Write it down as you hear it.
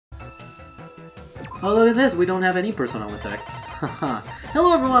Oh, look at this, we don't have any personal effects.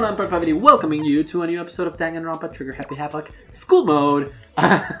 Hello everyone, I'm Perfavity, welcoming you to a new episode of Danganronpa Trigger Happy Havoc School Mode.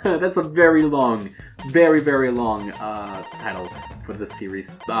 That's a very long title for this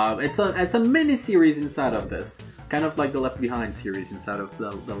series. It's a mini-series inside of this. Kind of like the Left Behind series inside of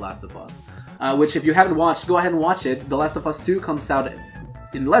The Last of Us. Which, if you haven't watched, go ahead and watch it. The Last of Us 2 comes out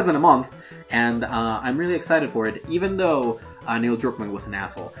in less than a month, and I'm really excited for it, even though Neil Druckmann was an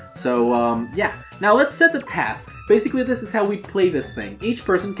asshole. So, yeah. Now let's set the tasks. Basically, this is how we play this thing. Each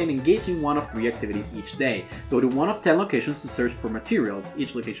person can engage in one of 3 activities each day. Go to one of 10 locations to search for materials.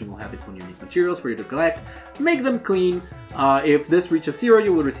 Each location will have its own unique materials for you to collect. Make them clean. If this reaches 0,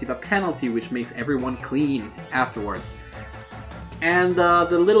 you will receive a penalty, which makes everyone clean afterwards. And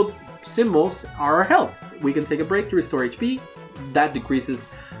the little symbols are our health. We can take a break to restore HP. That decreases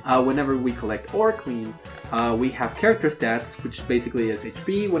whenever we collect or clean. We have character stats, which basically is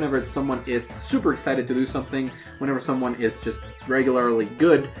HP whenever someone is super excited to do something, whenever someone is just regularly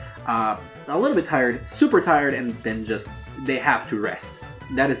good, a little bit tired, super tired, and then just they have to rest.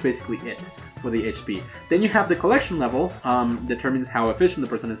 That is basically it for the HP. Then you have the collection level, determines how efficient the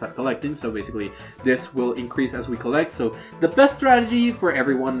person is at collecting, so basically this will increase as we collect. So the best strategy for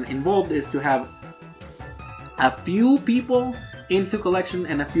everyone involved is to have a few people into collection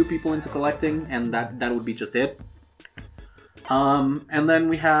and a few people into collecting, and that would be just it. And then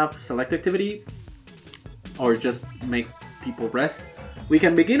we have select activity, or just make people rest. We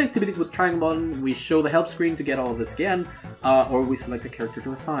can begin activities with triangle button. We show the help screen to get all of this again, or we select a character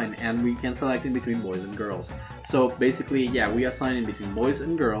to assign, and we can select in between boys and girls. So basically, yeah, we assign in between boys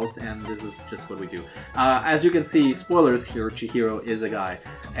and girls, and this is just what we do. As you can see, spoilers here, Chihiro is a guy,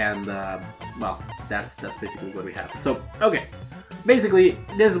 and well, that's basically what we have. So, okay. Basically,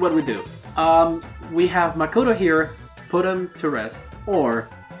 this is what we do. We have Makoto here, put him to rest, or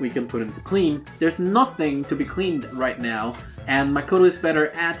we can put him to clean. There's nothing to be cleaned right now, and Makoto is better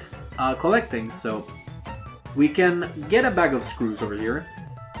at collecting, so we can get a bag of screws over here.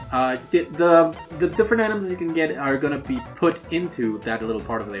 The different items that you can get are gonna be put into that little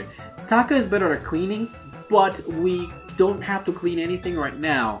part over there. Taka is better at cleaning, but we don't have to clean anything right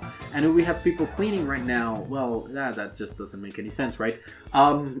now. And if we have people cleaning right now, well, that just doesn't make any sense, right?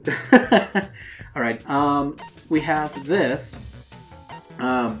 Alright, we have this.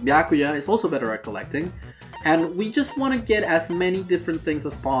 Byakuya is also better at collecting. And we just want to get as many different things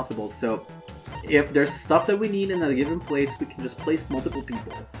as possible. So if there's stuff that we need in a given place, we can just place multiple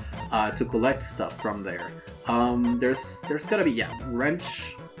people to collect stuff from there. There's gotta be, yeah,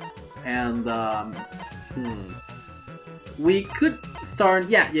 wrench and we could start,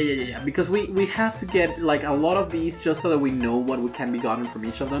 yeah, because we have to get like a lot of these just so that we know what can be gotten from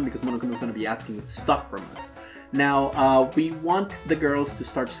each of them, because Monokuma is going to be asking stuff from us. Now, we want the girls to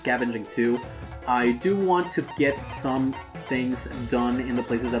start scavenging too. I do want to get some things done in the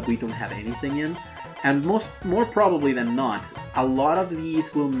places that we don't have anything in, and more probably than not, a lot of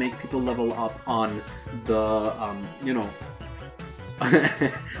these will make people level up on the, you know,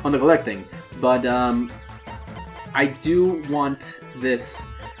 on the collecting, but I do want this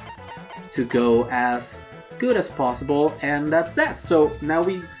to go as good as possible, and that's that. So now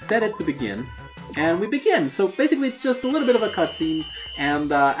we set it to begin, and we begin. So basically it's just a little bit of a cutscene,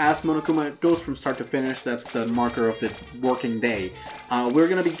 and as Monokuma goes from start to finish, that's the marker of the working day. We're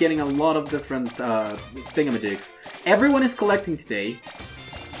gonna be getting a lot of different thingamajigs. Everyone is collecting today,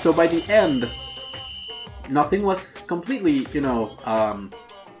 so by the end, nothing was completely, you know,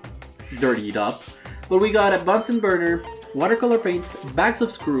 dirtied up. But we got a Bunsen burner, watercolor paints, bags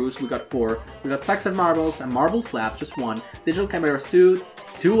of screws, we got 4. We got sacks of marbles, a marble slab, just 1. Digital cameras, 2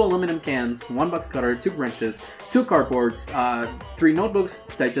 aluminum cans, 1 box cutter, 2 wrenches, 2 cardboards, 3 notebooks,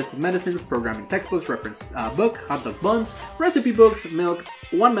 digestive medicines, programming textbooks, reference book, hot dog buns, recipe books, milk,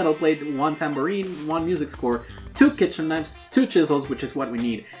 1 metal plate, 1 tambourine, 1 music score, 2 kitchen knives, 2 chisels, which is what we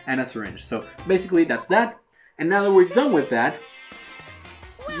need, and a syringe. So basically that's that. And now that we're done with that,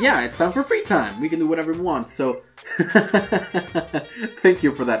 yeah, it's time for free time. We can do whatever we want, so thank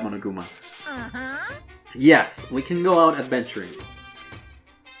you for that, Monokuma. Yes, we can go out adventuring.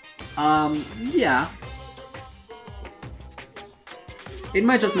 Yeah. It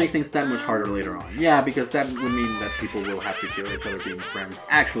might just make things that much harder later on. Yeah, because that would mean that people will have to kill each other being friends,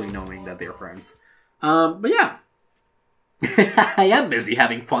 actually knowing that they're friends. But yeah. I am busy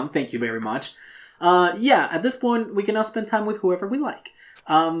having fun, thank you very much. Yeah, at this point, we can now spend time with whoever we like.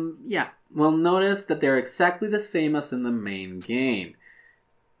 Yeah, we'll notice that they're exactly the same as in the main game.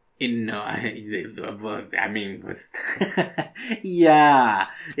 No, I mean, yeah,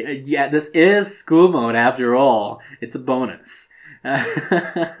 yeah. This is school mode after all. It's a bonus.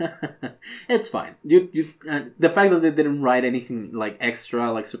 It's fine. The fact that they didn't write anything like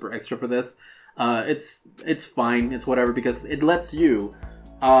extra, like super extra for this, it's fine. It's whatever because it lets you,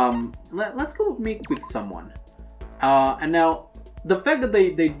 let's go meet with someone. And now the fact that they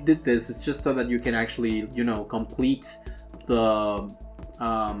did this is just so that you can actually, you know, complete the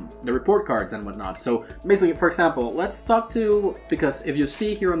report cards and whatnot. So basically, for example, let's talk to, because if you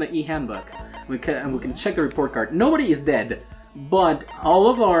see here on the e-handbook, we can check the report card. Nobody is dead, but all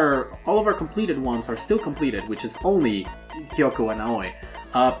of our completed ones are still completed, which is only Kyoko and Aoi.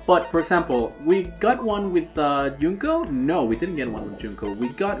 But for example, we got one with Junko. No, we didn't get one with Junko. We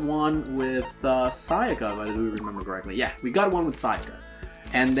got one with Sayaka, if I do remember correctly. Yeah, we got one with Sayaka.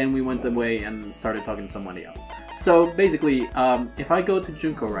 And then we went away and started talking to somebody else. So basically, if I go to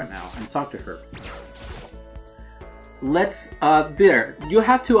Junko right now and talk to her, there, you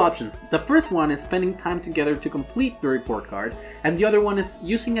have two options. The first one is spending time together to complete the report card, and the other one is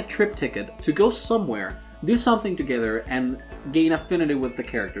using a trip ticket to go somewhere, do something together, and gain affinity with the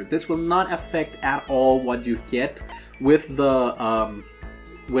character. This will not affect at all what you get with the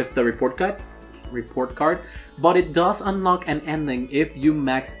report card, but it does unlock an ending if you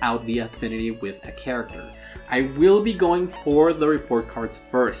max out the affinity with a character. I will be going for the report cards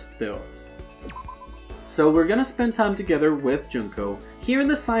first, though. So we're gonna spend time together with Junko here in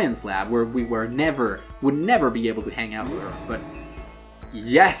the science lab, where we would never be able to hang out with her. But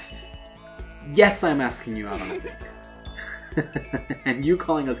yes, I'm asking you out on a date, and you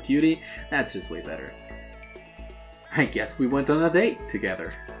calling us cutie, that's just way better. I guess we went on a date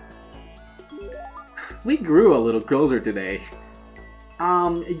together. We grew a little closer today.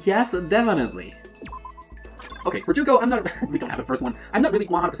 Yes, definitely. Okay, for Junko, we don't have the first one. I'm not really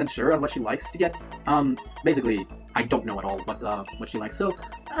 100% sure of what she likes to get. Basically, I don't know at all what she likes, so,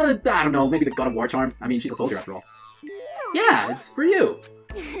 I don't know, maybe the God of War charm. I mean, she's a soldier after all. Yeah, it's for you.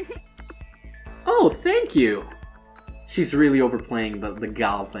 Oh, thank you. She's really overplaying the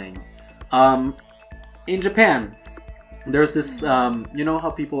gal thing. In Japan, there's this, you know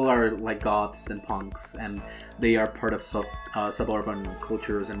how people are like goths and punks, and they are part of suburban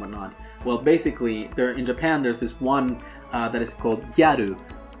cultures and whatnot. Well, basically, in Japan, there's this one that is called gyaru,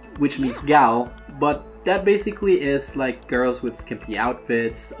 which means gal, but that basically is like girls with skimpy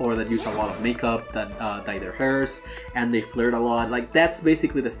outfits, or that use a lot of makeup, that dye their hairs, and they flirt a lot. Like, that's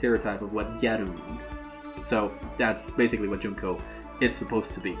basically the stereotype of what gyaru means. So that's basically what Junko is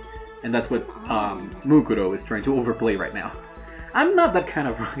supposed to be. And that's what Mukuro is trying to overplay right now. I'm not that kind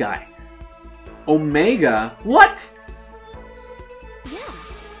of guy. Omega? What?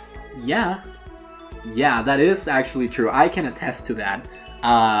 Yeah. Yeah, that is actually true. I can attest to that.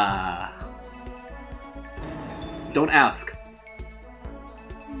 Don't ask.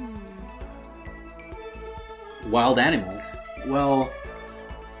 Wild animals? Well...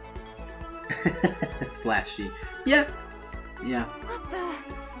 Flashy. Yeah. Yeah.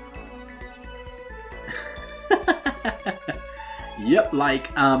 Yep,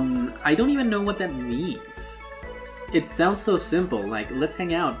 like, I don't even know what that means. It sounds so simple, like, let's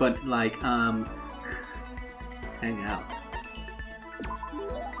hang out, but, like, hang out.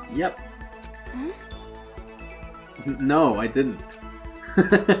 Yep. No, I didn't.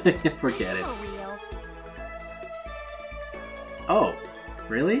 Forget it. Oh,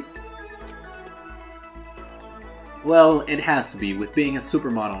 really? Well, it has to be, with being a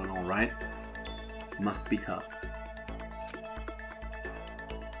supermodel and all, right? Must be tough.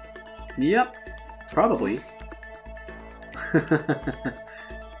 Yep, probably.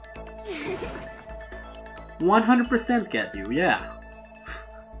 100% get you, yeah.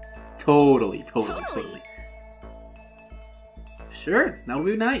 Totally. Sure, that would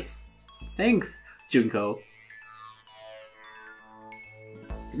be nice. Thanks, Junko.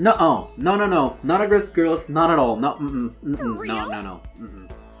 No, not aggressive girls, not at all. No, no.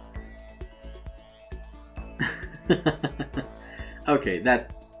 Okay,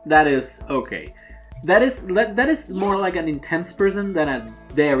 that is okay. That is more like an intense person than a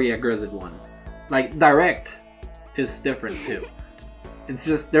very aggressive one. Like, direct is different too. It's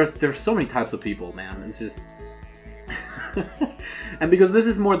just there's so many types of people, man. It's just and because this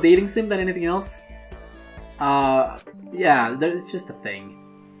is more dating sim than anything else, yeah, it's just a thing.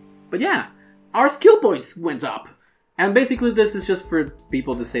 But yeah, our skill points went up. And basically this is just for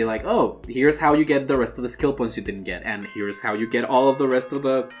people to say like, oh, here's how you get the rest of the skill points you didn't get, and here's how you get all of the rest of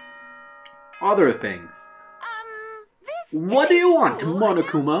the other things. What do you want,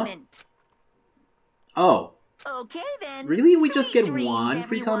 Monokuma? Oh, Okay then. Really? We just Sweet get dreams, one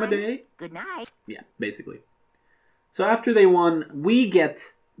free time a everyone. day? Good night. Yeah, basically. So after they won, we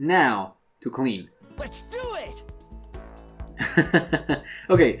get now to clean. Let's do it!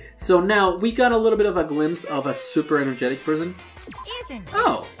 Okay, so now we got a little bit of a glimpse of a super energetic person. Isn't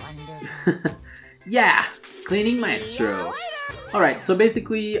Oh! wonderful? Yeah! Cleaning Maestro. Alright, so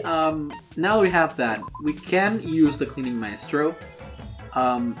basically, now that we have that, we can use the Cleaning Maestro.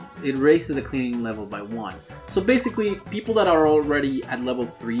 It raises the cleaning level by 1. So basically, people that are already at level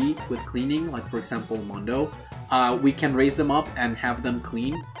 3 with cleaning, like for example Mondo, we can raise them up and have them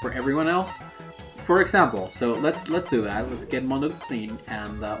clean for everyone else. For example, so let's do that. Let's get Mondo to clean,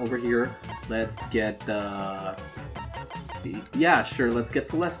 and over here, let's get yeah, sure, let's get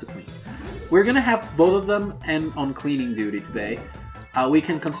Celeste to clean. We're gonna have both of them and on cleaning duty today. We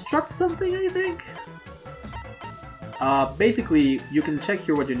can construct something, I think. Basically, you can check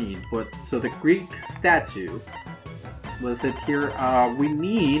here what you need. So the Greek statue, was it here? We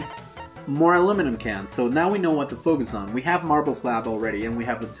need more aluminum cans. So now we know what to focus on. We have marble slab already, and we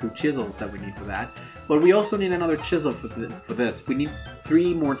have the 2 chisels that we need for that. But we also need another chisel for this. We need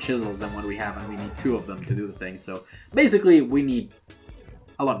 3 more chisels than what we have, and we need 2 of them to do the thing. So basically, we need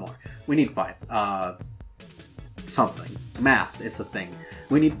a lot more. We need 5. Something. Math is a thing.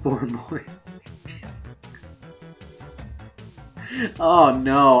 We need 4 more. Oh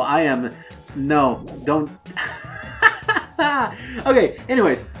no, I am... No, don't... Okay,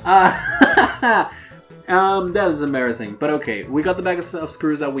 anyways. That is embarrassing. But okay, we got the bag of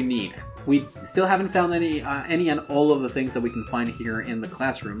screws that we need. We still haven't found any and all of the things that we can find here in the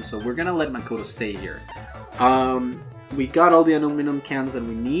classroom, so we're gonna let Makoto stay here. We got all the aluminum cans that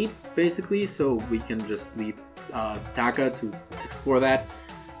we need, basically, so we can just leave Taka to explore that.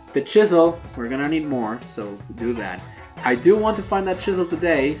 The chisel, we're gonna need more, so do that. I do want to find that chisel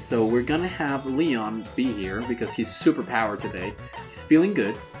today, so we're gonna have Leon be here because he's super powered today. He's feeling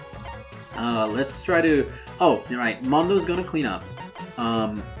good. Let's try to... Oh, right, Mondo's gonna clean up.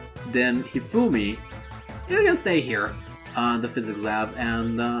 Then Hifumi, you're gonna stay here, the physics lab,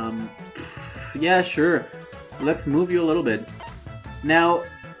 and yeah, sure. Let's move you a little bit. Now,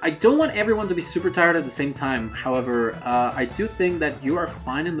 I don't want everyone to be super tired at the same time. However, I do think that you are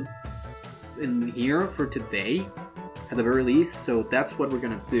fine in here for today, at the very least. So that's what we're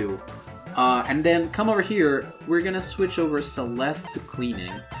gonna do. And then come over here. We're gonna switch over Celeste to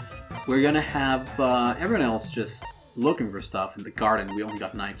cleaning. We're gonna have everyone else just looking for stuff in the garden. We only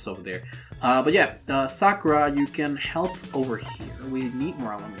got knives over there. But yeah, Sakura, you can help over here. We need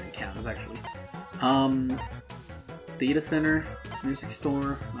more aluminum cans, actually. Data center, music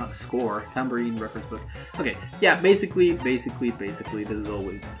store, score, tambourine, reference book. Okay, yeah, basically, this is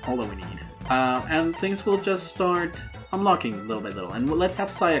all that we need. And things will just start unlocking little by little. And let's have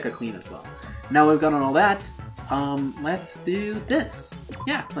Sayaka clean as well. Now we've gotten all that, let's do this.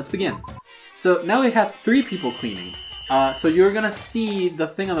 Yeah, let's begin. So now we have 3 people cleaning. So you're gonna see the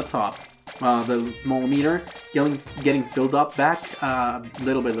thing on the top, the small meter, getting filled up back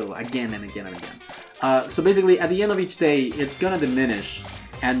little by little, again and again and again. So basically, at the end of each day, it's gonna diminish,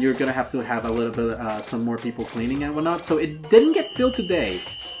 and you're gonna have to have a little bit, some more people cleaning and whatnot. So it didn't get filled today,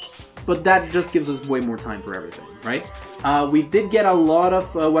 but that just gives us way more time for everything, right? We did get a lot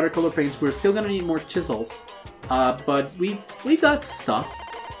of watercolor paints. We're still gonna need more chisels, but we got stuff.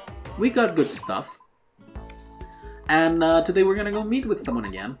 We got good stuff. And today we're gonna go meet with someone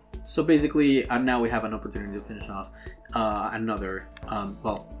again. So basically, now we have an opportunity to finish off another,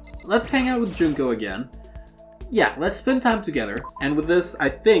 well, let's hang out with Junko again. Yeah, let's spend time together. And with this, I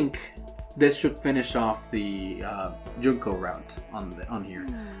think this should finish off the Junko route on here.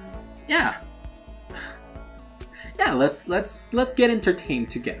 Yeah. Yeah, let's get entertained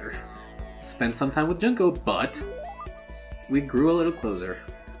together. Spend some time with Junko, but we grew a little closer.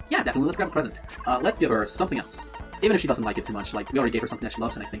 Yeah, definitely, let's grab a present. Let's give her something else. Even if she doesn't like it too much, like, we already gave her something that she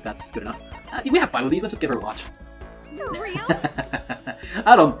loves, and I think that's good enough. We have 5 of these, let's just give her a watch. For real?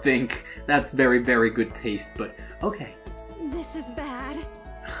 I don't think that's very, very good taste, but okay. This is bad.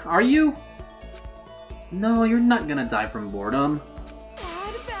 Are you? No, you're not gonna die from boredom.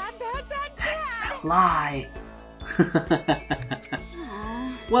 Bad. That's a lie.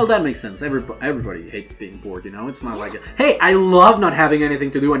 Well, that makes sense. Everybody hates being bored, you know? It's not like... Hey, I love not having anything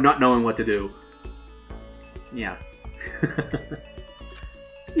to do and not knowing what to do. Yeah.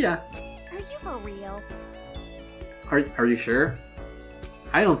 Yeah. Are you for real? Are you sure?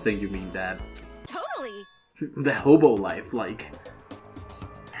 I don't think you mean that. Totally. The hobo life, like...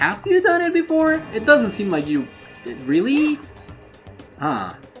 Have you done it before? It doesn't seem like you... Really? Huh.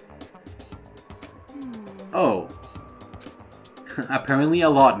 Oh. Apparently a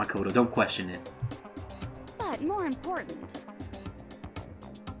lot, Makoto. Don't question it. But But more important.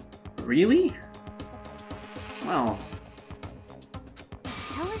 Really? Well... What the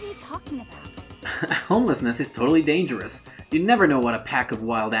hell are you talking about? Homelessness is totally dangerous. You never know what a pack of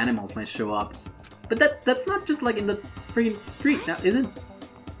wild animals might show up. But that's not just like in the freaking street, now, is it?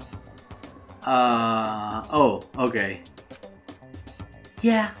 Oh, okay.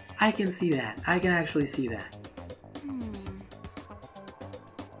 Yeah, I can see that. I can actually see that.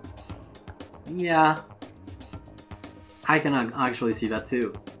 Yeah. I can actually see that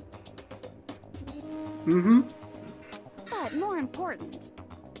too. Mm-hmm. But more important.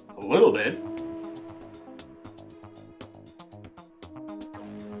 A little bit.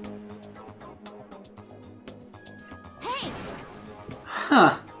 Hey!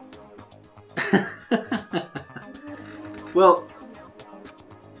 Huh. Well,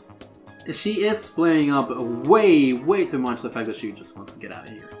 she is playing up way too much the fact that she just wants to get out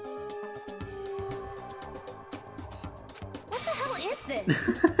of here. What the hell is this?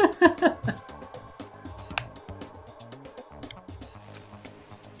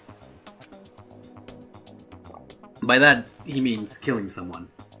 By that, he means killing someone.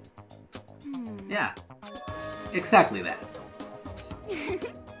 Yeah. Exactly that.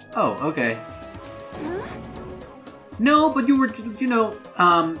 Oh, okay. Huh? No, but you were, you know,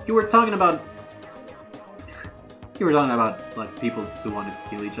 you were talking about... You were talking about, like, people who wanted to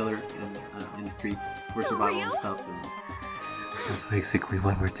kill each other in the streets for survival and real? stuff. And that's basically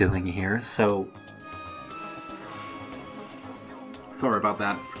what we're doing here, so... Sorry about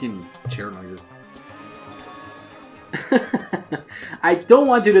that. Freaking chair noises. I don't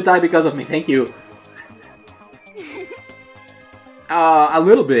want you to die because of me, thank you. A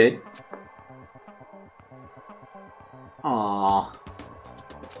little bit. Aww.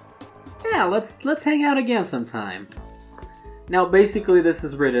 Yeah, let's hang out again sometime. Now, basically, this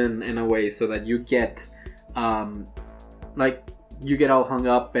is written in a way so that you get, like, you get all hung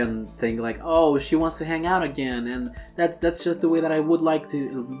up and think like, oh, she wants to hang out again, and that's just the way that I would like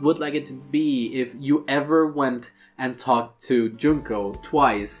it to be if you ever went and talked to Junko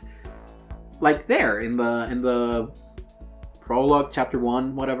twice, like there in the prologue, chapter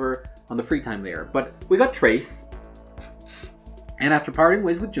 1, whatever, on the free time there. But we got Trace, and after parting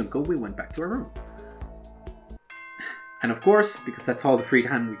ways with Junko, we went back to our room. And of course, because that's all the free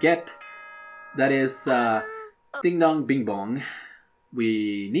time we get, that is ding dong bing bong.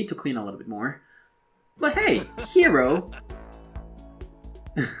 We need to clean a little bit more. But hey, hero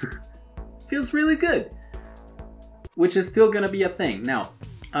feels really good. Which is still gonna be a thing. Now,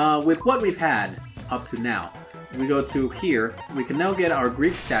 with what we've had up to now, we go to here. We can now get our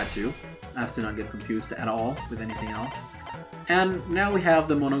Greek statue, as to not get confused at all with anything else. And now we have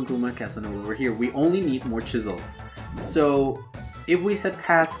the Monokuma Casanova over here. We only need more chisels. So, if we set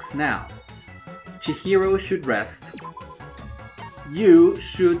tasks now, Chihiro should rest. You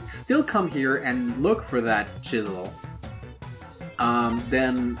should still come here and look for that chisel.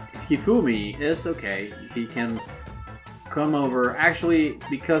 Then Hifumi is okay. He can come over. Actually,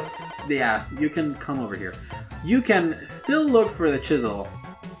 because, yeah, you can come over here. You can still look for the chisel.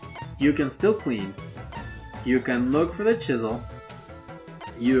 You can still clean. You can look for the chisel.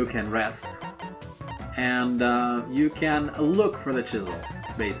 You can rest. And you can look for the chisel,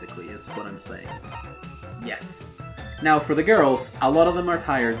 basically, is what I'm saying. Yes. Now, for the girls, a lot of them are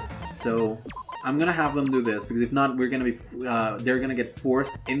tired, so I'm gonna have them do this, because if not, we're gonna be, they're gonna get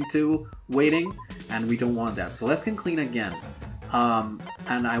forced into waiting, and we don't want that. So let's get clean again.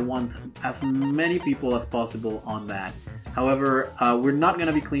 And I want as many people as possible on that. However, we're not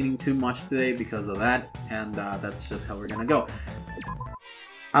gonna be cleaning too much today because of that, and that's just how we're gonna go.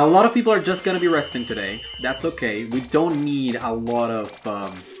 A lot of people are just gonna be resting today. That's okay. We don't need a lot of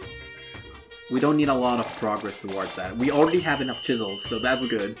progress towards that. We already have enough chisels, so that's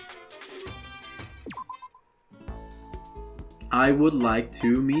good. I would like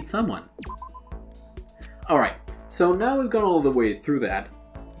to meet someone. Alright, so now we've gone all the way through that.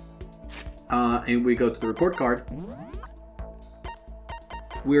 And we go to the report card.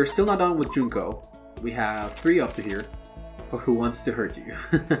 We're still not done with Junko. We have 3 up to here. Or who wants to hurt you?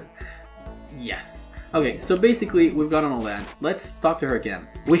 Yes. Okay, so basically, we've gotten all that. Let's talk to her again.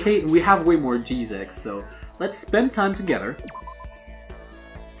 We have way more Gzex, so let's spend time together.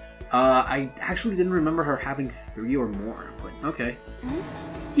 I actually didn't remember her having 3 or more, but okay.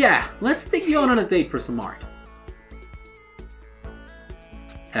 Yeah, let's take you on a date for some art.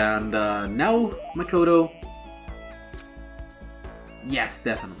 And now, Makoto. Yes,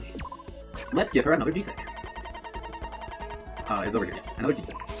 definitely. Let's give her another Gzex. It's over here. Another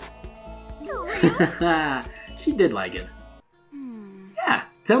Gzex. She did like it. Yeah,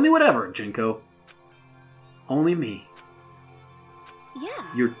 tell me whatever, Junko. Only me. Yeah.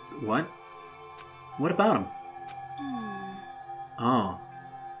 You're... what? What about him? Oh.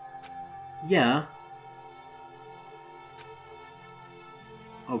 Yeah.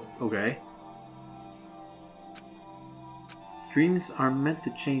 Oh, okay. Dreams are meant to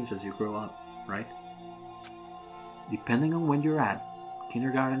change as you grow up, right? Depending on when you're at.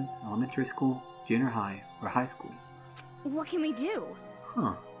 Kindergarten, elementary school, junior high, or high school. What can we do?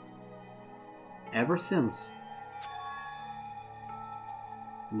 Huh. Ever since.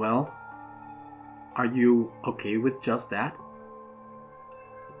 Well, are you okay with just that?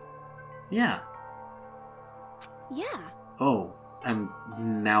 Yeah. Yeah. Oh, and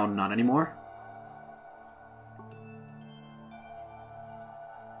now not anymore?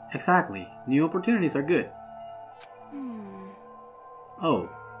 Exactly. New opportunities are good. Oh.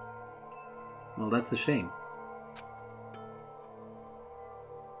 Well, that's a shame.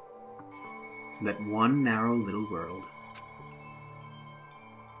 That one narrow little world.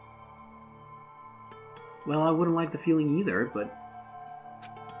 Well, I wouldn't like the feeling either, but...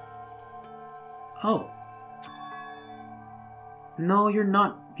 Oh. No, you're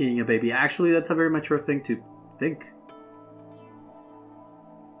not being a baby. Actually, that's a very mature thing to think.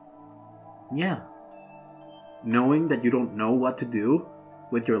 Yeah. Knowing that you don't know what to do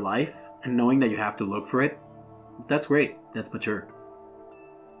with your life, and knowing that you have to look for it, that's great. That's mature.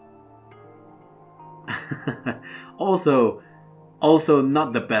 also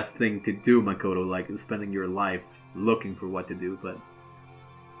not the best thing to do, Makoto, like spending your life looking for what to do, but...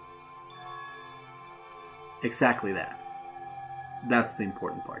 Exactly that. That's the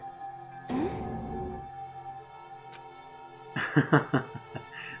important part.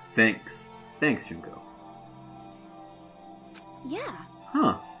 Thanks. Thanks, Junko. Yeah.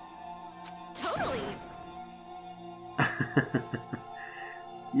 Huh. Totally.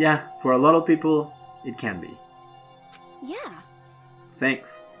 Yeah, for a lot of people, it can be. Yeah.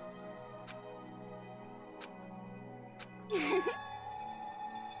 Thanks.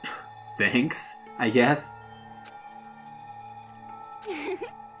 Thanks, I guess.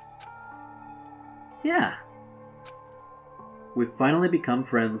 Yeah. We've finally become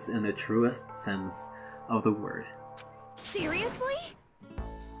friends in the truest sense of the word. Seriously?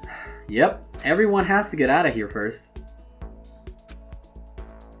 Yep, everyone has to get out of here first.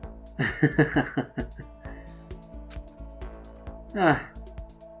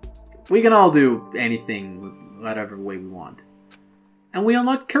 We can all do anything, whatever way we want. And we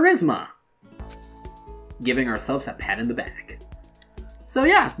unlock charisma, giving ourselves a pat in the back. So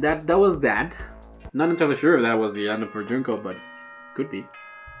yeah, that was that. Not entirely sure if that was the end for Junko, but could be.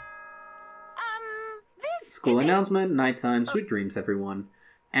 School announcement, nighttime, sweet dreams, everyone.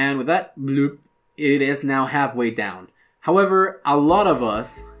 And with that, bloop, it is now halfway down. However, a lot of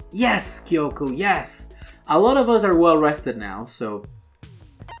us, yes, Kyoko, yes, a lot of us are well rested now, so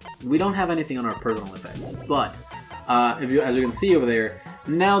we don't have anything on our personal effects. But as you can see over there,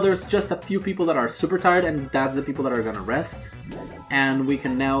 now there's just a few people that are super tired, and that's the people that are gonna rest. And we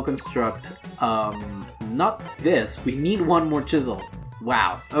can now construct, not this, we need one more chisel.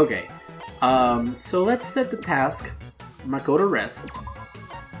 Wow, okay. So let's set the task. Makoto rests.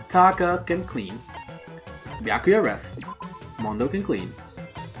 Taka can clean. Byakuya rests. Mondo can clean.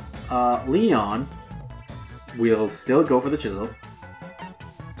 Leon will still go for the chisel.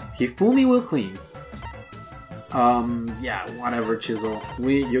 Hifumi will clean. Yeah, whatever chisel.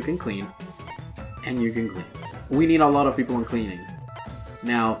 You can clean. And you can clean. We need a lot of people in cleaning.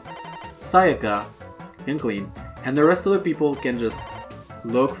 Now, Sayaka can clean. And the rest of the people can just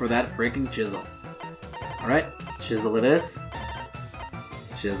look for that freaking chisel. Alright, chisel it is.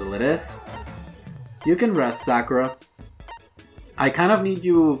 Chisel it is. You can rest, Sakura. I kind of need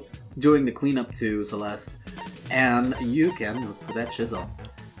you doing the cleanup too, Celeste. And you can look for that chisel.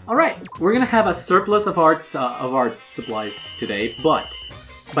 Alright, we're gonna have a surplus of art supplies today, but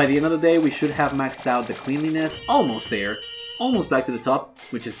by the end of the day we should have maxed out the cleanliness, almost there, almost back to the top,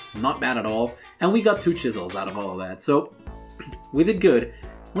 which is not bad at all, and we got 2 chisels out of all of that, so we did good.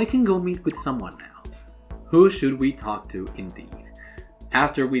 We can go meet with someone now. Who should we talk to indeed?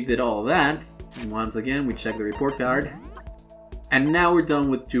 After we did all that, once again we checked the report card, and now we're done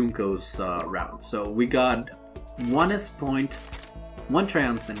with Junko's route. So we got 1 S point, 1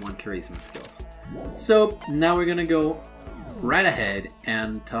 trance, and 1 charisma skills. So now we're gonna go right ahead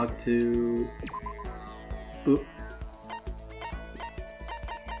and talk to boop,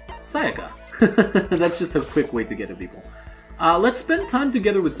 Sayaka. That's just a quick way to get to people. Let's spend time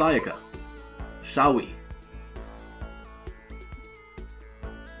together with Sayaka, shall we?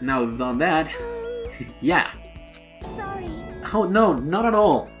 Now we've done that. Yeah. Sorry. Oh no, not at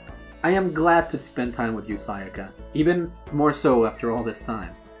all. I am glad to spend time with you, Sayaka. Even more so after all this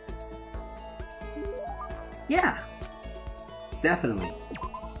time. Yeah. Definitely.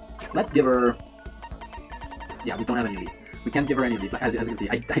 Let's give her... Yeah, we don't have any of these. We can't give her any of these. As you can see,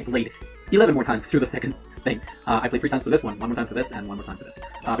 I played 11 more times through the second thing. I played 3 times for this one more time for this, and 1 more time for this.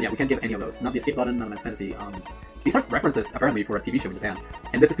 But yeah, we can't give any of those. Not the escape button, not Men's Fantasy. These are references, apparently, for a TV show in Japan.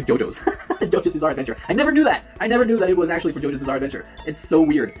 And this is to JoJo's. JoJo's Bizarre Adventure. I never knew that! I never knew that it was actually for JoJo's Bizarre Adventure. It's so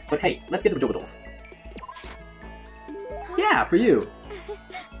weird. But hey, let's get the JoJo dolls. Yeah, for you.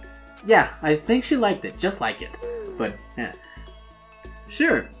 Yeah, I think she liked it, just like it. But, yeah.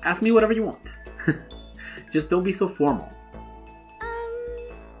 Sure, ask me whatever you want. Just don't be so formal.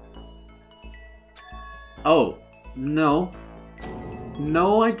 Oh, no.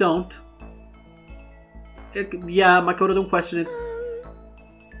 No, I don't. Yeah, Makoto, don't question it.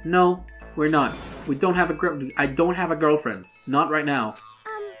 No, we're not. We don't have a I don't have a girlfriend. Not right now.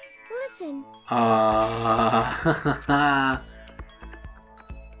 Listen.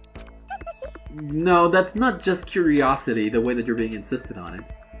 No, that's not just curiosity, the way that you're being insisted on it.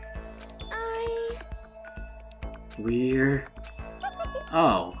 We're...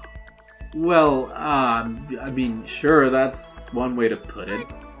 Oh. Well, I mean, sure, that's one way to put it.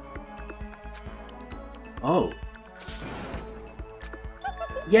 Oh.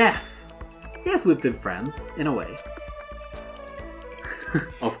 Yes! Yes, we've been friends, in a way.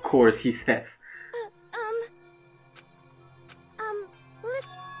 Of course, he says.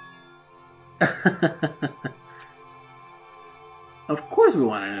 Of course we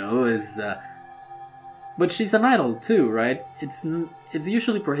want to know, but she's an idol too, right? It's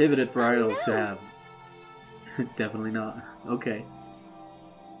usually prohibited for idols to have... Definitely not. Okay.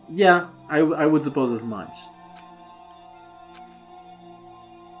 Yeah, I would suppose as much.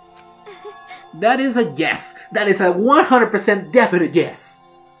 That is a yes! That is a 100% definite yes!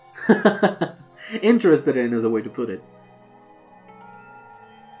 Interested in is a way to put it.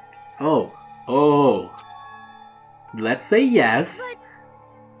 Oh. Oh. Let's say yes. But...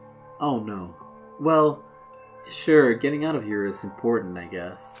 Oh no. Well, sure, getting out of here is important, I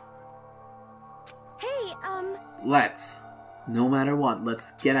guess. Hey, Let's. No matter what,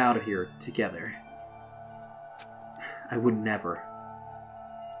 let's get out of here together. I would never.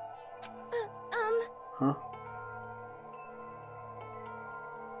 Huh?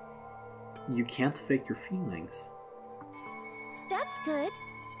 You can't fake your feelings. That's good.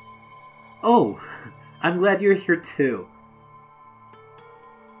 Oh, I'm glad you're here too.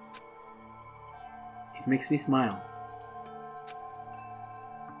 It makes me smile.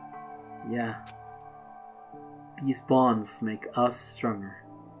 Yeah. These bonds make us stronger.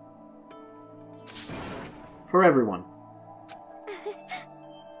 For everyone.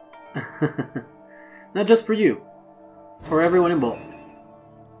 Not just for you. For everyone involved.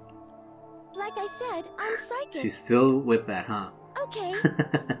 Like I said, I'm psychic. She's still with that, huh? Okay.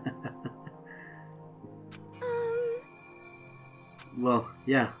 Well,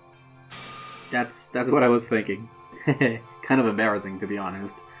 yeah. That's what I was thinking. Kind of embarrassing, to be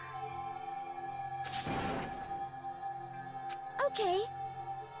honest. Okay.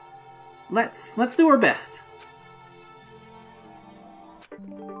 Let's do our best.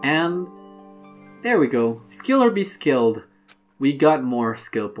 And there we go. Skill or be skilled. We got more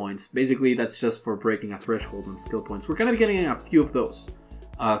skill points. Basically, that's just for breaking a threshold on skill points. We're gonna be getting a few of those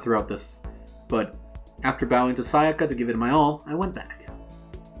throughout this. But after bowing to Sayaka to give it my all, I went back.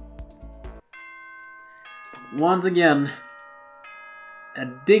 Once again, a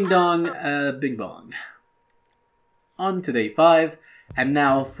ding-dong, a bing-bong. On to day 5, and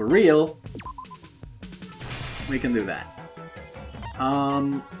now, for real, we can do that.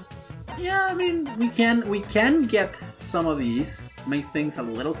 Yeah, I mean, we can get some of these, make things a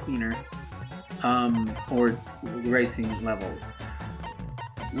little cleaner, or racing levels.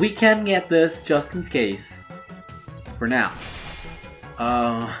 We can get this just in case, for now.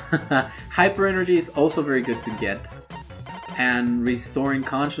 Hyper energy is also very good to get, and restoring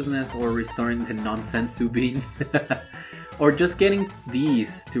consciousness or restoring the nonsensu being, or just getting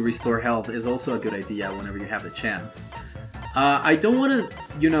these to restore health is also a good idea whenever you have the chance. I don't want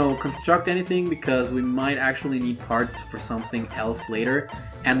to, construct anything because we might actually need parts for something else later,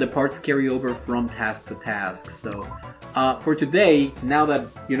 and the parts carry over from task to task. So, for today, now that,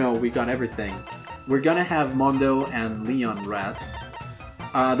 we got everything, we're gonna have Mondo and Leon rest.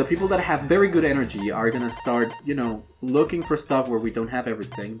 The people that have very good energy are gonna start, looking for stuff where we don't have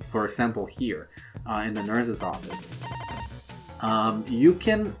everything. For example, here, in the nurse's office. You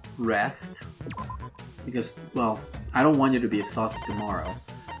can rest, because, well, I don't want you to be exhausted tomorrow.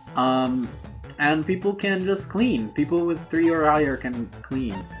 And people can just clean. People with 3 or higher can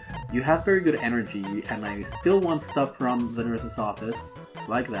clean. You have very good energy, and I still want stuff from the nurse's office,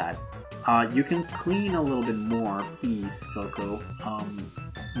 like that. You can clean a little bit more, please, Toko.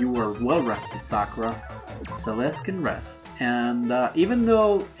 You are well rested, Sakura. Celeste can rest. And even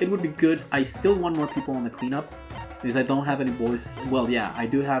though it would be good, I still want more people on the cleanup. Because I don't have any boys. Well, yeah, I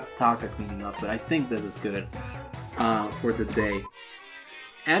do have Taka cleaning up, but I think this is good for the day.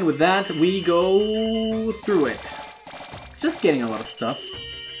 And with that, we go through it. Just getting a lot of stuff.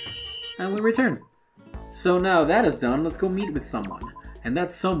 And we return. So now that is done, let's go meet with someone. And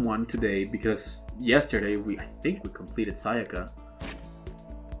that's someone today, because yesterday I think we completed Sayaka.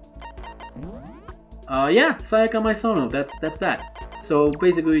 Yeah, Sayaka Maisono, that's that. So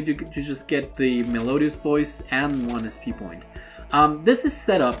basically you just get the melodious voice and 1 SP point. This is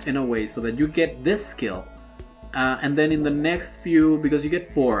set up in a way so that you get this skill. And then in the next few, because you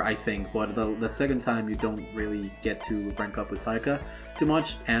get 4 I think, but the second time you don't really get to rank up with Sayaka too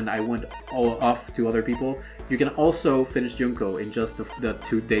much, and I went all off to other people. You can also finish Junko in just the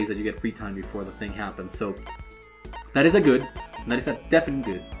 2 days that you get free time before the thing happens, so that is a definite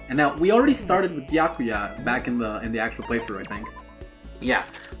good. And now, we already started with Byakuya back in the actual playthrough, I think. Yeah,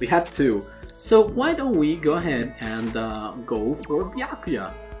 we had 2. So why don't we go ahead and go for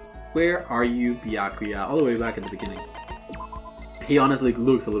Byakuya? Where are you, Byakuya? All the way back at the beginning. He honestly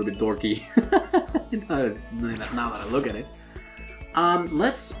looks a little bit dorky. Now that I look at it.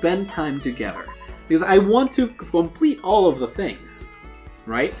 Let's spend time together. Because I want to complete all of the things.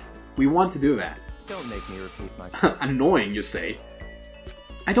 Right? We want to do that. Don't make me repeat myself. Annoying, you say.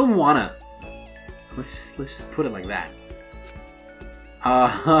 I don't wanna. Let's just put it like that.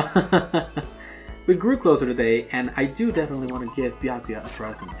 We grew closer today, and I do definitely want to give Byakuya a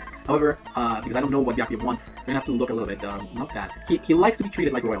present. However, because I don't know what Byakuya wants, I'm gonna have to look a little bit. Not that. He likes to be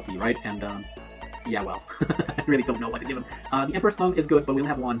treated like royalty, right? And yeah, well, I really don't know what to give him. The Emperor's Tongue is good, but we only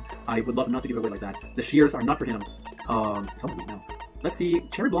have 1. I would love not to give it away like that. The shears are not for him. Totally no. Let's see.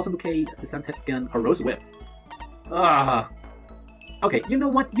 Cherry Blossom Bouquet, the Sunset Skin, a Rose Whip. Okay, you know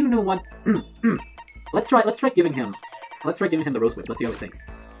what? Let's try giving him the Rose Whip. Let's see how he thinks.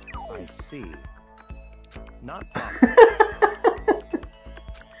 I see. Not possible.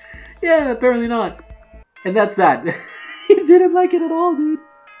 Yeah, apparently not. And that's that. He didn't like it at all, dude.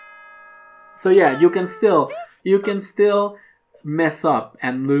 So yeah, you can still mess up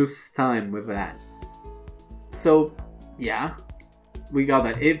and lose time with that. So yeah, we got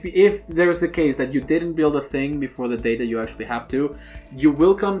that. If there's a case that you didn't build a thing before the day that you actually have to, you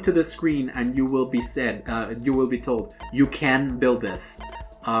will come to the screen and you will be told you can build this.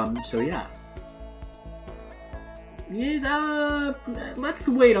 So yeah. Let's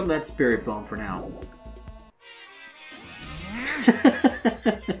wait on that spirit bone for now.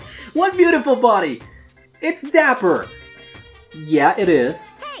 What beautiful body! It's dapper! Yeah, it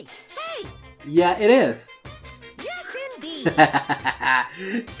is. Hey! Hey! Yeah, it is. Yes, indeed!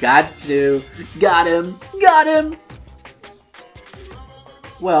 Got you. Got him. Got him!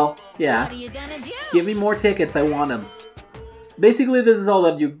 Well, yeah. What are you gonna do? Give me more tickets, I want them. Basically, this is all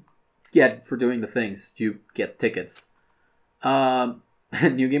that you get for doing the things. You get tickets.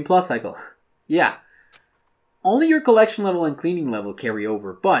 New Game Plus cycle. Yeah. Only your collection level and cleaning level carry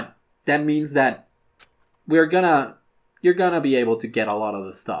over, but that means that you're gonna be able to get a lot of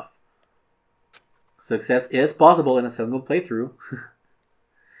the stuff. Success is possible in a single playthrough.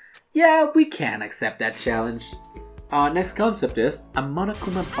 Yeah, we can accept that challenge. Next concept is a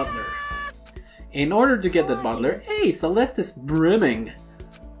Monokuma butler. In order to get that butler, hey, Celeste is brimming.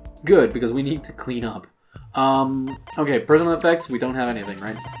 Good, because we need to clean up. Okay, personal effects, we don't have anything,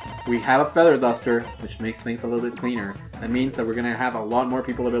 right? We have a feather duster, which makes things a little bit cleaner. That means that we're gonna have a lot more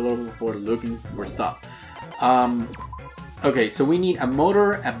people available for looking for stuff. Okay, so we need a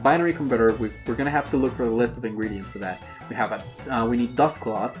motor, a binary converter. We're gonna have to look for the list of ingredients for that. We need dust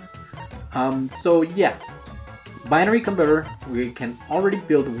cloths. So yeah, binary converter, we can already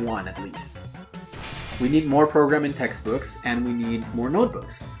build 1 at least. We need more programming textbooks, and we need more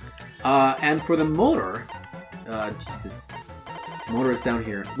notebooks. And for the motor, Jesus, motor is down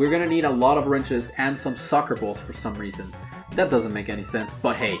here. We're gonna need a lot of wrenches and some soccer balls for some reason. That doesn't make any sense,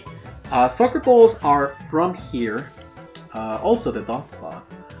 but hey. Soccer balls are from here. Also the dust cloth.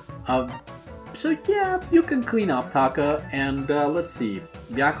 So yeah, you can clean up, Taka, and let's see.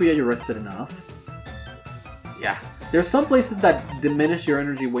 Byakuya, you rested enough. Yeah. There's some places that diminish your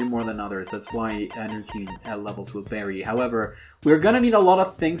energy way more than others. That's why energy levels will vary. However, we're gonna need a lot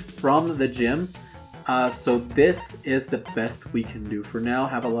of things from the gym. So this is the best we can do for now.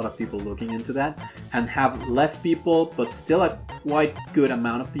 Have a lot of people looking into that. And have less people, but still a quite good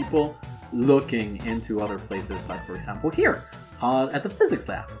amount of people looking into other places. Like, for example, here at the physics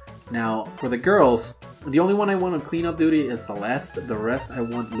lab. Now, for the girls, the only one I want on cleanup duty is Celeste. The rest I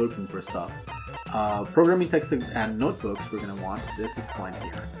want looking for stuff. Programming text and notebooks we're gonna want. This is fine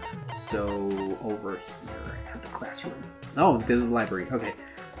here. So, over here at the classroom. Oh, this is the library. Okay.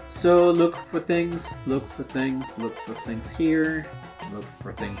 So, look for things, look for things, look for things here, look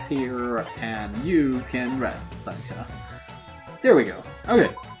for things here, and you can rest, Sayaka. There we go.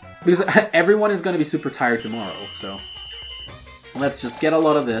 Okay. Because everyone is gonna be super tired tomorrow, so... Let's just get a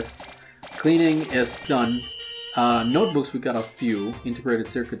lot of this. Cleaning is done. Notebooks, we got a few. Integrated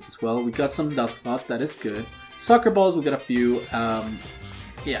circuits as well. We got some dust spots, that is good. Soccer balls, we got a few.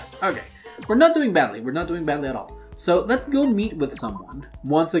 Yeah, okay. We're not doing badly. We're not doing badly at all. So let's go meet with someone.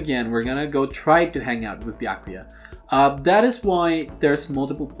 Once again, we're gonna go try to hang out with Byakuya. That is why there's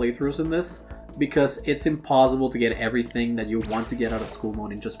multiple playthroughs in this. Because it's impossible to get everything that you want to get out of school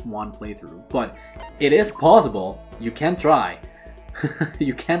mode in just one playthrough. But it is possible. You can try.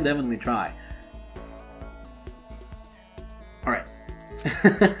 You can definitely try. Alright.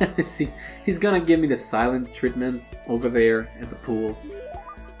 See, he's gonna give me the silent treatment over there at the pool.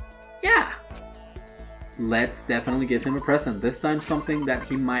 Yeah! Let's definitely give him a present. This time something that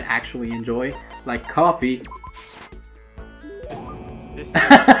he might actually enjoy, like coffee.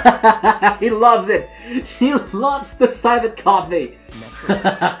 He loves it! He loves the silent coffee!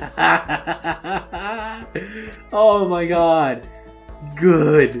 Oh my god.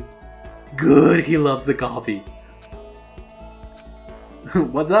 Good. Good, he loves the coffee.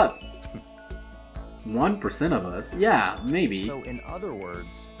 What's up? 1% of us? Yeah, maybe. So in other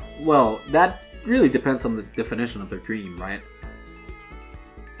words... Well, that really depends on the definition of their dream, right?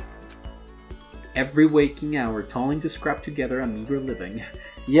 Every waking hour, toiling to scrap together a meager living.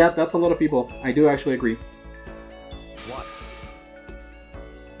 Yeah, that's a lot of people. I do actually agree. What?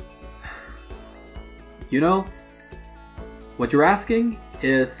 You know, what you're asking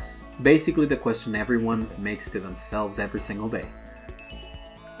is basically the question everyone makes to themselves every single day.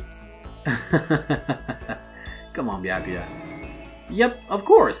 Come on, Byakuya. Yep, of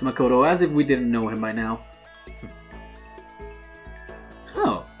course, Makoto, as if we didn't know him by now.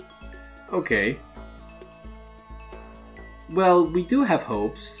 Oh. Okay. Well, we do have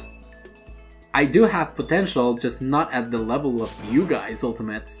hopes. I do have potential, just not at the level of you guys,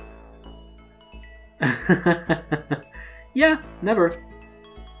 Ultimates. Yeah, never.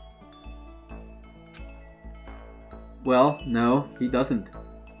 Well, no, he doesn't.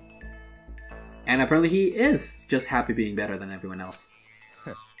 And apparently he is just happy being better than everyone else.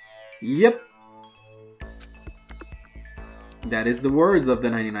 Yep. That is the words of the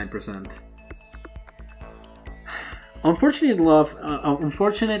 99%.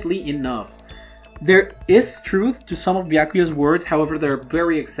 Unfortunately enough, there is truth to some of Byakuya's words, however they're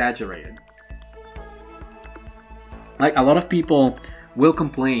very exaggerated. Like, a lot of people will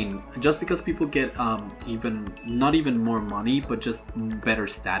complain just because people get not even more money, but just better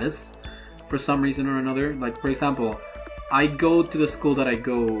status for some reason or another. Like, for example, I go to the school that I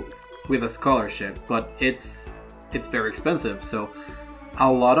go with a scholarship, but it's very expensive, so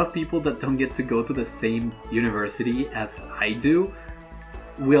a lot of people that don't get to go to the same university as I do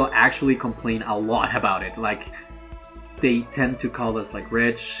will actually complain a lot about it. Like, they tend to call us like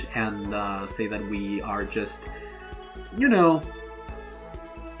rich and say that we are just, you know,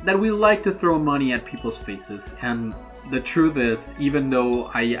 that we like to throw money at people's faces. And the truth is, even though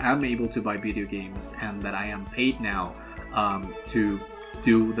I am able to buy video games and that I am paid now to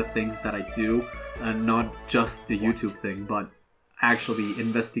do the things that I do, and not just the YouTube thing, but actually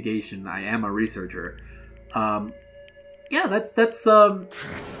investigation. I am a researcher. Yeah, that's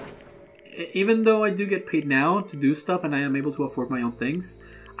even though I do get paid now to do stuff and I am able to afford my own things,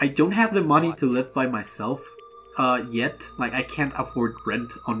 I don't have the money to live by myself yet. Like, I can't afford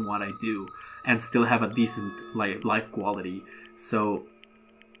rent on what I do and still have a decent life quality. So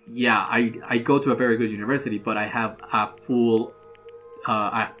yeah, I go to a very good university, but I have a full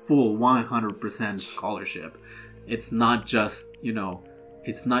 100% scholarship. It's not just, you know,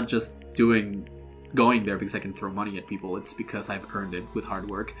 it's not just going there because I can throw money at people. It's because I've earned it with hard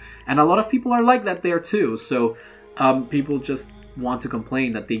work. And a lot of people are like that there too. So people just want to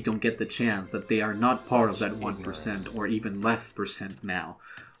complain that they don't get the chance, that they are not part of that 1% or even less percent now.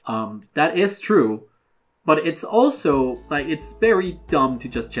 That is true, but it's also, like, it's very dumb to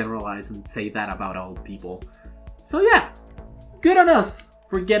just generalize and say that about old people. So yeah, good on us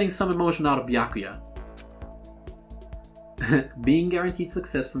for getting some emotion out of Byakuya. Being guaranteed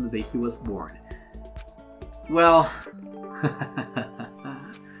success from the day he was born. Well...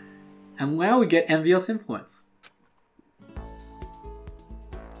 and now we get envious influence.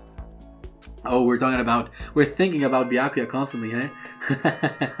 Oh, we're thinking about Byakuya constantly, eh?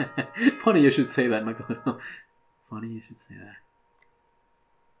 Funny you should say that, Makoto. Funny you should say that.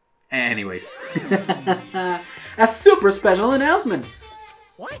 Anyways. A super special announcement!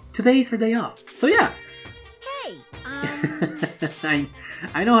 What? Today's her day off. So yeah. Hey,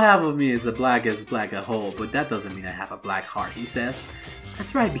 I know half of me is a black hole, but that doesn't mean I have a black heart, he says.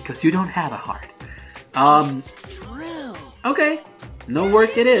 That's right, because you don't have a heart. True. Okay. No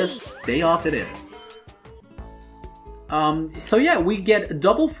work it is. Day off it is. So yeah, we get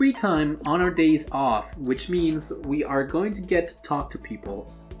double free time on our days off, which means we are going to get to talk to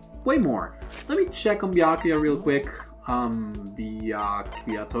people way more. Let me check on Byakuya real quick.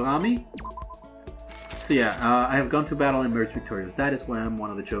 Byakuya Torami. So yeah, I have gone to battle and emerged victorious. That is why I'm one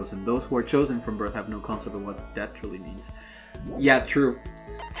of the chosen. Those who are chosen from birth have no concept of what that truly means. Yeah, true.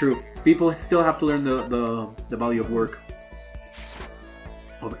 True. People still have to learn the value of work.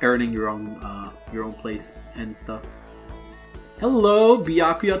 Of earning your own place and stuff. Hello,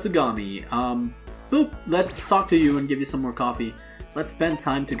 Byakuya Togami. Boop, let's talk to you and give you some more coffee. Let's spend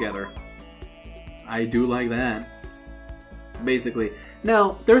time together. I do like that. Basically.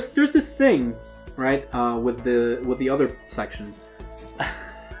 Now, there's this thing, right, with the other section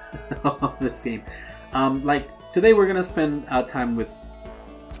of this game. Like, today we're gonna spend time with,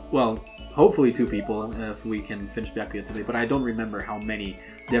 well, hopefully 2 people if we can finish Byakuya today, but I don't remember how many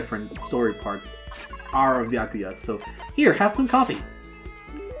different story parts are of Byakuya. So here, have some coffee.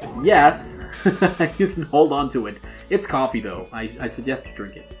 Yes, you can hold on to it. It's coffee though. I suggest you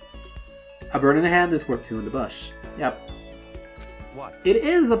drink it. A bird in the hand is worth 2 in the bush. Yep. What? It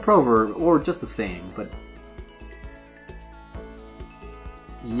is a proverb or just a saying, but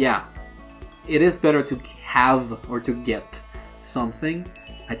yeah, it is better to have or to get something,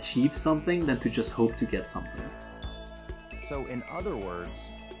 achieve something, than to just hope to get something. So, in other words...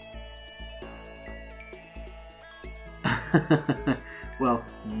 Well,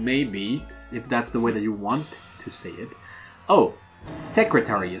 maybe, if that's the way that you want to say it. Oh,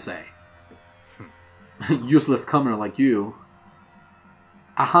 secretary, you say? Useless comer like you.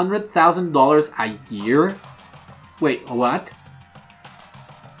 $100,000 a year? Wait, what?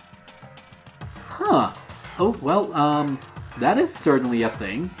 Huh. Oh, well, that is certainly a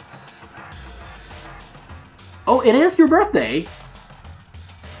thing. Oh, it is your birthday!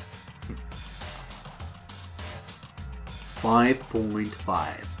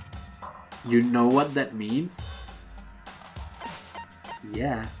 5.5. You know what that means?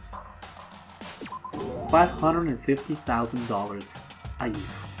 Yeah. $550,000 a year.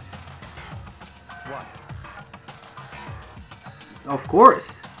 What? Of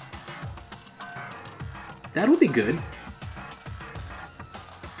course. That would be good.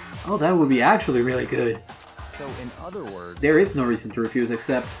 Oh, that would be actually really good. So, in other words... There is no reason to refuse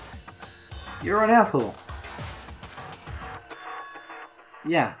except you're an asshole.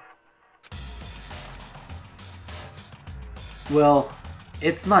 Yeah. Well,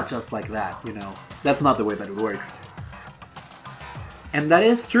 it's not just like that, you know. That's not the way that it works. And that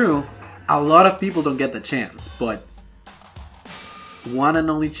is true. A lot of people don't get the chance, but one and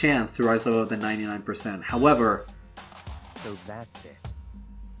only chance to rise above the 99%. However... So that's it.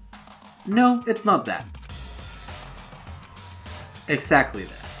 No, it's not that. Exactly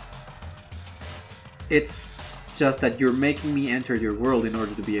that. It's just that you're making me enter your world in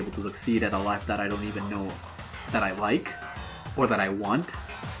order to be able to succeed at a life that I don't even know that I like or that I want,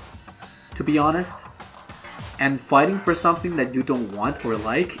 to be honest. And fighting for something that you don't want or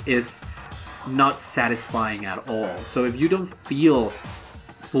like is not satisfying at all. So if you don't feel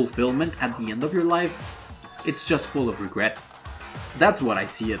fulfillment at the end of your life, it's just full of regret. That's what I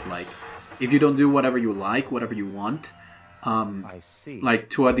see it like. If you don't do whatever you like, whatever you want, I see. like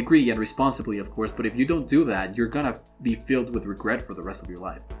to a degree and responsibly, of course, but if you don't do that, you're gonna be filled with regret for the rest of your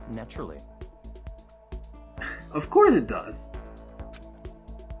life. Naturally. Of course it does.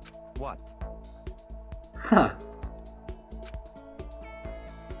 What? Huh.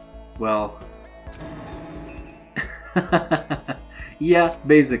 Well... yeah,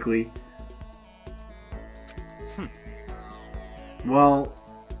 basically. Well,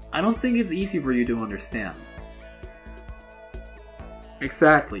 I don't think it's easy for you to understand.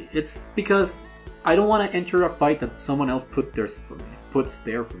 Exactly. It's because I don't want to enter a fight that someone else puts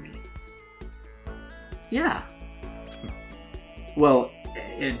there for me. Yeah. Well,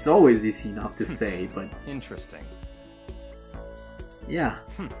 it's always easy enough to say, but... Interesting. Yeah.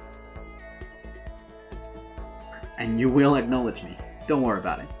 And you will acknowledge me. Don't worry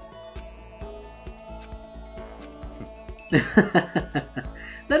about it.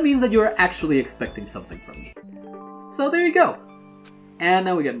 That means that you're actually expecting something from me. So there you go. And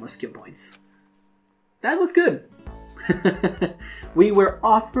now we get more skill points. That was good. We were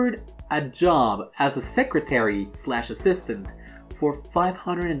offered a job as a secretary / assistant for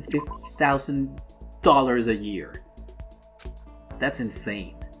 $550,000 a year. That's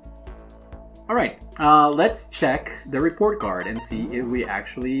insane. Alright, let's check the report card and see if we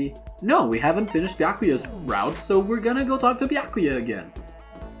actually... No, we haven't finished Byakuya's route, so we're gonna go talk to Byakuya again.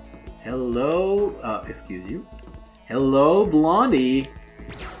 Hello, excuse you. Hello, Blondie.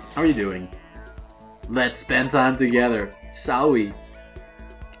 How are you doing? Let's spend time together, shall we?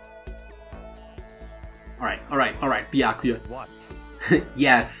 Alright, Byakuya. What?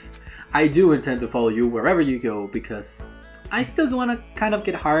 Yes, I do intend to follow you wherever you go because I still want to kind of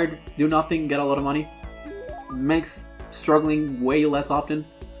get hired, do nothing, get a lot of money. Makes struggling way less often.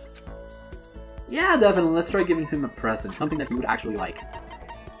 Yeah, definitely, let's try giving him a present, something that he would actually like.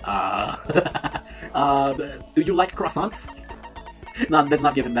 Do you like croissants? No, let's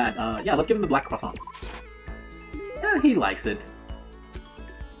not give him that. Yeah, let's give him the black croissant. Yeah, he likes it.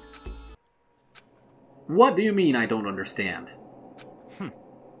 What do you mean I don't understand?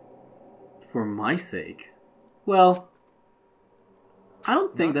 For my sake? Well, I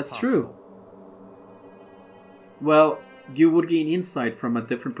don't think that's true. Well, you would gain insight from a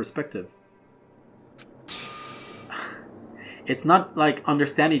different perspective. It's not like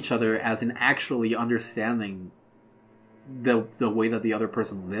understand each other as in actually understanding the way that the other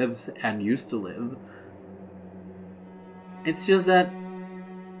person lives and used to live. It's just that...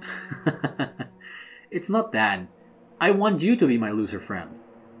 It's not that. I want you to be my loser friend,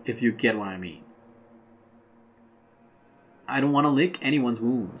 if you get what I mean. I don't want to lick anyone's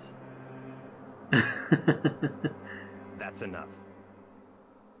wounds. That's enough.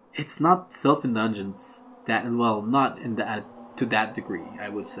 It's not self-indulgence that, well, not in that to that degree, I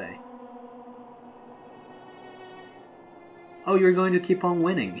would say. Oh, you're going to keep on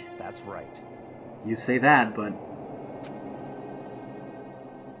winning. That's right. You say that, but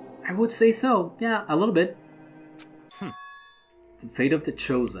I would say so. Yeah, a little bit. The fate of the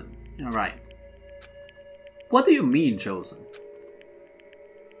chosen. Alright. What do you mean, chosen?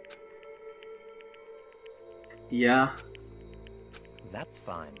 Yeah. That's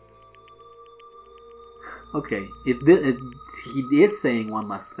fine. Okay, he is saying one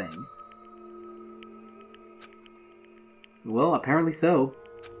last thing. Well, apparently so.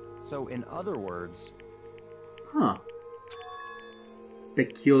 So, in other words... Huh.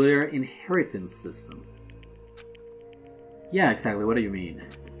 Peculiar inheritance system. Yeah, exactly, what do you mean?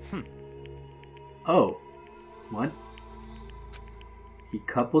 Oh. What? He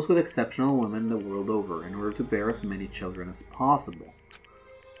couples with exceptional women the world over in order to bear as many children as possible.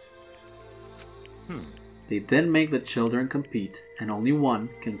 They then make the children compete, and only one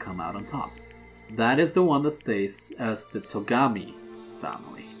can come out on top. That is the one that stays as the Togami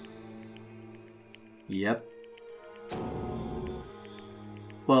family. Yep.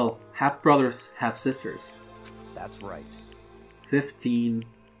 Well, half brothers, half sisters. That's right. 15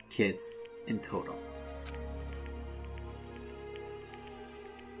 kids in total.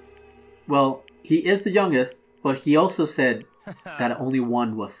 Well, he is the youngest, but he also said that only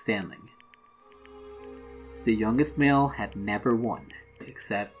one was standing. The youngest male had never won,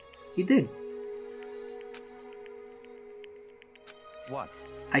 except he did. What?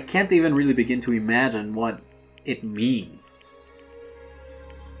 I can't even really begin to imagine what it means.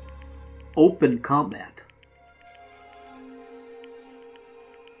 Open combat.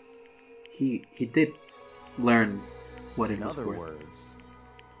 He did learn what it In was other worth. words...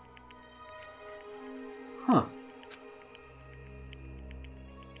 Huh.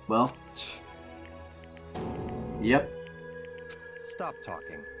 Well. Yep. Stop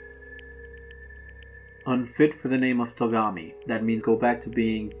talking. Unfit for the name of Togami. That means go back to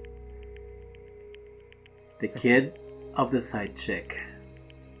being the kid of the side chick.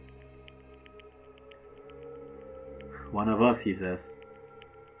 One of us, he says.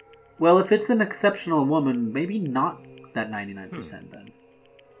 Well, if it's an exceptional woman, maybe not that 99% then.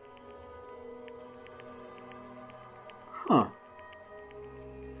 Huh.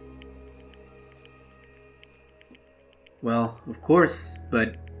 Well, of course,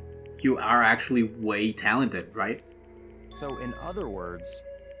 but you are actually way talented, right? So, in other words...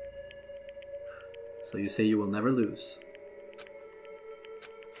 So you say you will never lose.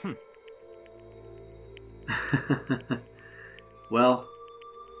 Well...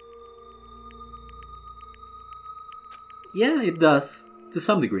 Yeah, it does. To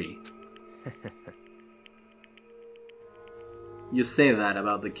some degree. You say that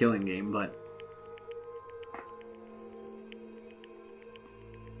about the killing game, but...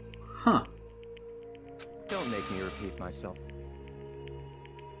 Huh. Don't make me repeat myself.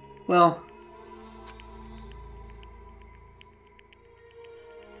 Well,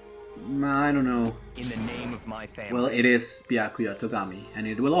 I don't know. In the name of my family. Well, it is Byakuya Togami, and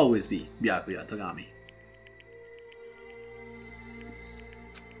it will always be Byakuya Togami.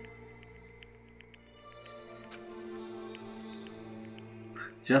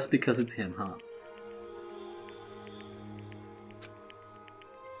 Just because it's him, huh?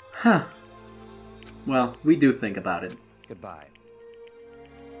 Huh. Well, we do think about it. Goodbye.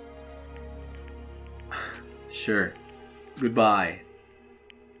 Sure. Goodbye.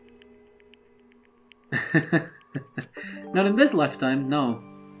 Not in this lifetime, no.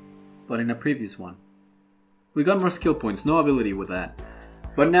 But in a previous one. We got more skill points, no ability with that.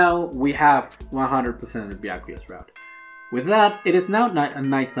 But now we have 100% of Byakuya's route. With that, it is now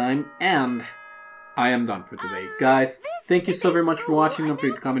nighttime, and I am done for today. Guys, thank you so very much for watching. Don't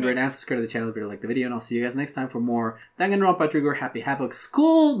forget to comment, rate, and subscribe to the channel if you like the video, and I'll see you guys next time for more Danganronpa Trigger Happy Havoc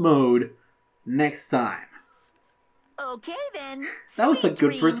School Mode next time. Okay then. That was a Sweet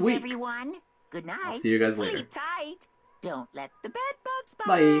good first dreams, week. Everyone. Good night. I'll see you guys later. Sleep tight. Don't let the bed bugs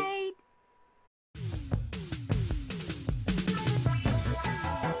Bye. bite.